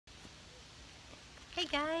Hey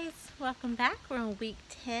guys, welcome back. We're on week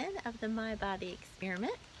 10 of the My Body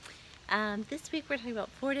experiment. This week we're talking about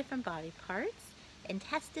 4 different body parts: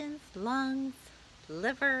 intestines, lungs,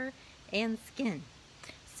 liver, and skin.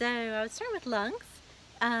 So I would start with lungs.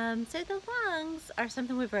 So the lungs are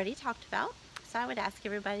something we've already talked about. So I would ask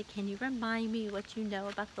everybody, can you remind me what you know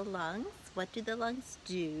about the lungs? What do the lungs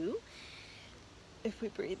do? If we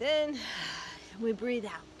breathe in, we breathe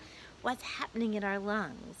out. What's happening in our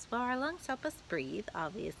lungs? Well, our lungs help us breathe,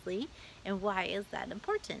 obviously. And why is that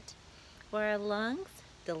important? Well, our lungs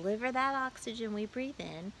deliver that oxygen we breathe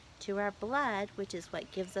in to our blood, which is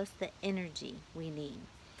what gives us the energy we need.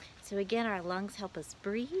 So again, our lungs help us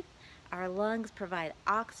breathe. Our lungs provide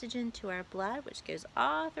oxygen to our blood, which goes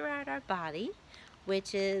all throughout our body,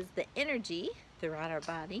 which is the energy throughout our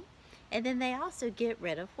body. And then they also get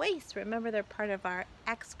rid of waste. Remember, they're part of our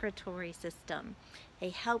excretory system. They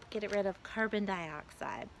help get rid of carbon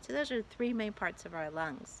dioxide. So those are the 3 main parts of our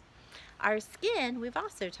lungs. Our skin, we've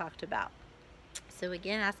also talked about. So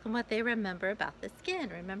again, ask them what they remember about the skin.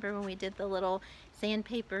 Remember when we did the little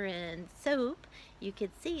sandpaper and soap, you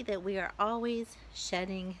could see that we are always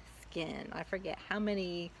shedding skin. I forget how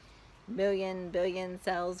many billion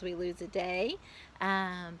cells we lose a day,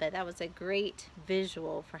 but that was a great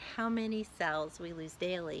visual for how many cells we lose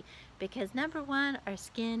daily, because number one, our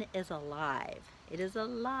skin is alive. It is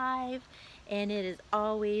alive, and it is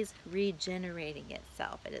always regenerating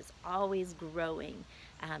itself. It is always growing.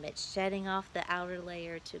 It's shedding off the outer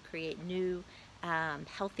layer to create new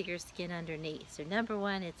healthier skin underneath. So number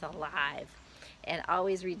one, it's alive and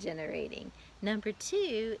always regenerating. Number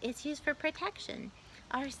two, it's used for protection.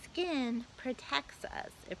 Our skin protects us.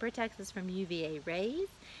 It protects us from UVA rays.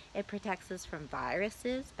 It protects us from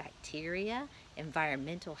viruses, bacteria,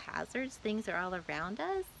 environmental hazards. Things are all around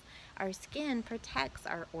us. Our skin protects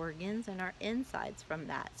our organs and our insides from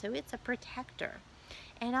that. So it's a protector.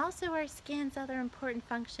 And also our skin's other important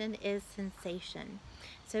function is sensation.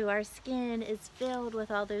 So our skin is filled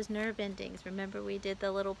with all those nerve endings. Remember, we did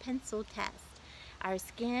the little pencil test. Our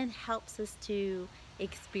skin helps us to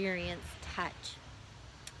experience touch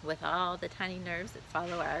with all the tiny nerves that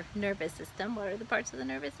follow our nervous system. What are the parts of the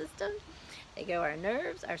nervous system? They go our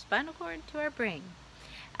nerves, our spinal cord, to our brain.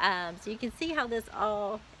 So you can see how this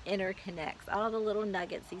all interconnects. All the little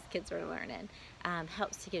nuggets these kids are learning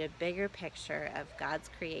helps to get a bigger picture of God's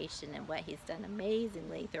creation and what He's done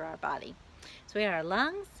amazingly through our body. So we have our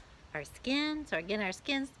lungs, our skin. So again, our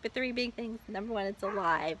skin's the 3 big things. Number one, it's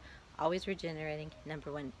alive, always regenerating.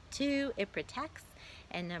 Number 1, 2, it protects.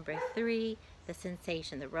 And number 3, the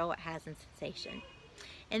sensation, the role it has in sensation.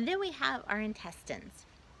 And then we have our intestines.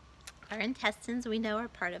 Our intestines, we know, are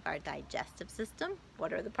part of our digestive system.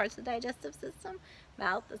 What are the parts of the digestive system?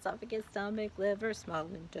 Mouth, esophagus, stomach, liver, small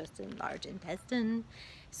intestine, large intestine.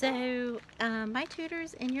 So my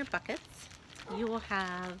tutors, in your buckets, you will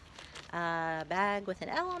have a bag with an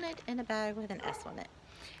L on it and a bag with an S on it.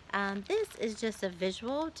 This is just a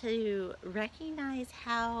visual to recognize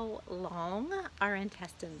how long our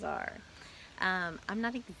intestines are. I'm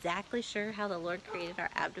not exactly sure how the Lord created our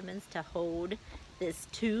abdomens to hold this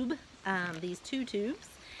tube, these 2 tubes.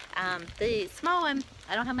 The small one,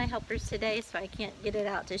 I don't have my helpers today, so I can't get it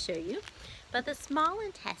out to show you. But the small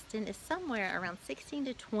intestine is somewhere around 16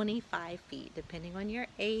 to 25 feet, depending on your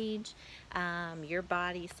age, your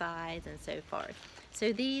body size, and so forth.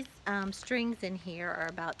 So these strings in here are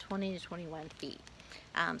about 20 to 21 feet.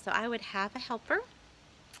 So I would have a helper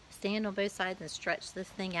stand on both sides and stretch this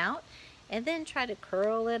thing out, and then try to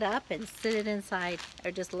curl it up and sit it inside,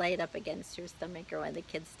 or just lay it up against your stomach or one of the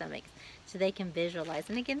kids' stomachs so they can visualize.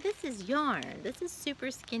 And again, this is yarn. This is super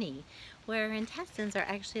skinny, where our intestines are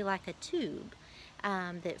actually like a tube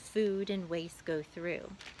that food and waste go through.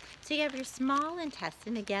 So you have your small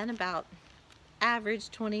intestine, again, about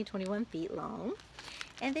average 20, 21 feet long.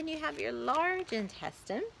 And then you have your large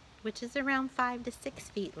intestine, which is around 5 to 6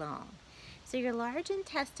 feet long. So your large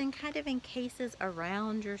intestine kind of encases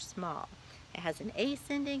around your small. It has an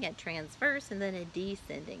ascending, a transverse, and then a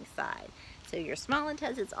descending side. So your small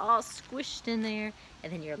intestine is all squished in there,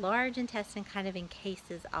 and then your large intestine kind of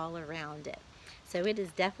encases all around it. So it is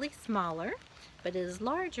definitely smaller, but it is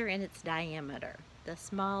larger in its diameter. The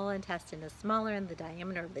small intestine is smaller in the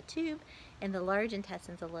diameter of the tube, and the large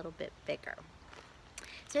intestine is a little bit bigger.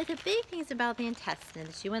 So the big things about the intestine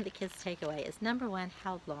that you want the kids to take away is, number one,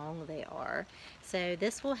 how long they are. So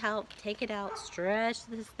this will help take it out, stretch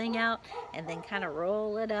this thing out, and then kind of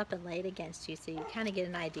roll it up and lay it against you so you kind of get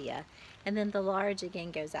an idea. And then the large,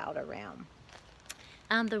 again, goes out around.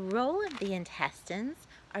 The role of the intestines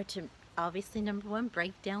are to, obviously, number one,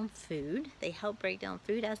 break down food. They help break down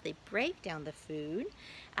food. As they break down the food,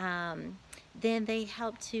 Then they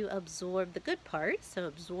help to absorb the good parts, so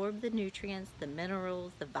absorb the nutrients, the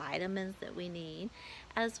minerals, the vitamins that we need,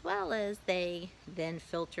 as well as they then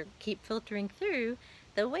keep filtering through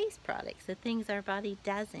the waste products, the things our body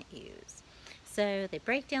doesn't use. So they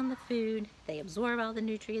break down the food, they absorb all the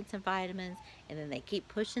nutrients and vitamins, and then they keep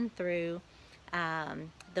pushing through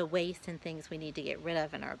the waste and things we need to get rid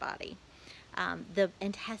of in our body. The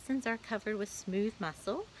intestines are covered with smooth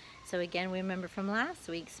muscle. So again, we remember from last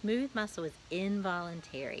week, smooth muscle is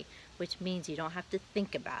involuntary, which means you don't have to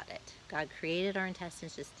think about it. God created our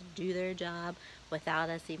intestines just to do their job without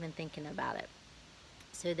us even thinking about it.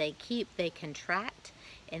 So they contract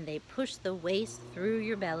and they push the waste through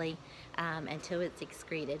your belly until it's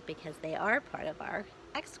excreted, because they are part of our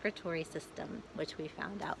excretory system, which we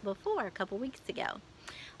found out before a couple weeks ago.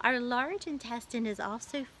 Our large intestine is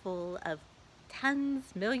also full of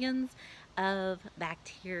tons, millions of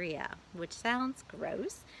bacteria, which sounds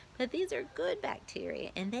gross, but these are good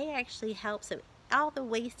bacteria, and they actually help. So all the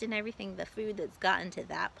waste and everything, the food that's gotten to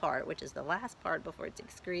that part, which is the last part before it's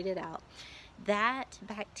excreted out, that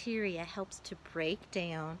bacteria helps to break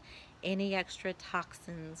down any extra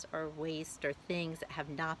toxins or waste or things that have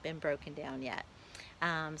not been broken down yet.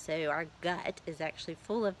 So our gut is actually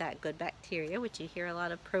full of that good bacteria, which you hear a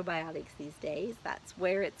lot of probiotics these days. That's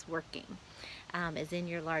where it's working, is in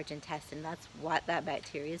your large intestine. That's what that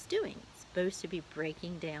bacteria is doing. It's supposed to be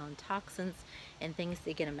breaking down toxins and things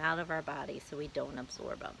to get them out of our body so we don't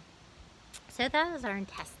absorb them. So that is our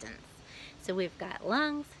intestines. So we've got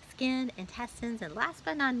lungs, skin, intestines, and last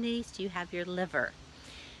but not least, you have your liver.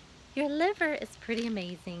 Your liver is pretty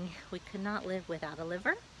amazing. We could not live without a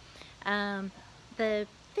liver. The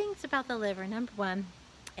things about the liver, number one,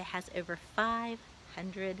 it has over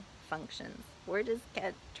 500 functions. We're just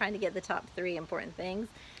trying to get the top 3 important things.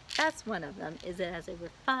 That's one of them, is it has over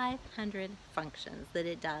 500 functions that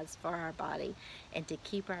it does for our body and to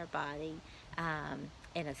keep our body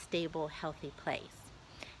in a stable, healthy place.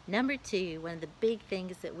 Number 2, one of the big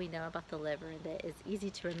things that we know about the liver that is easy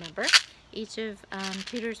to remember, each of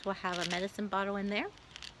computers will have a medicine bottle in there.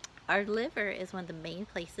 Our liver is one of the main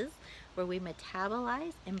places where we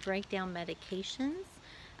metabolize and break down medications,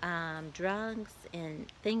 drugs, and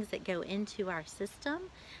things that go into our system.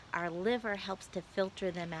 Our liver helps to filter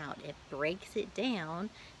them out. It breaks it down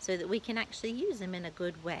so that we can actually use them in a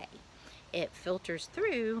good way. It filters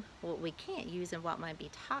through what we can't use and what might be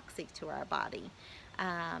toxic to our body.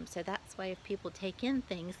 So that's why if people take in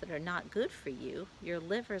things that are not good for you, your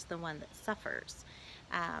liver is the one that suffers.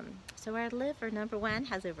 So our liver, number 1,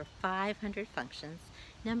 has over 500 functions.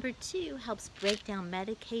 Number 2, helps break down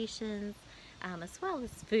medications, as well as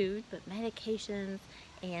food, but medications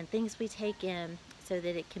and things we take in so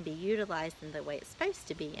that it can be utilized in the way it's supposed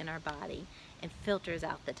to be in our body and filters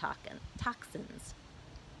out the toxins.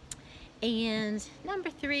 And number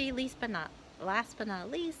 3, last but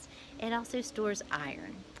not least, it also stores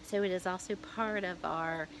iron. So it is also part of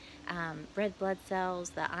our red blood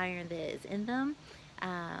cells. The iron that is in them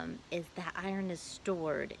is that iron is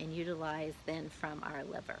stored and utilized then from our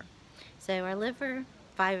liver. So our liver,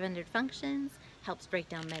 500 functions, helps break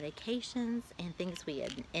down medications and things we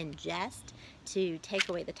ingest to take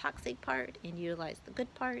away the toxic part and utilize the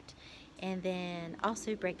good part, and then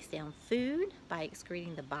also breaks down food by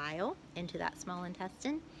excreting the bile into that small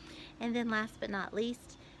intestine, and then last but not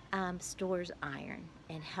least, stores iron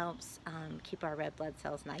and helps keep our red blood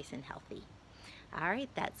cells nice and healthy. All right,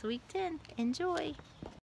 that's week 10. Enjoy.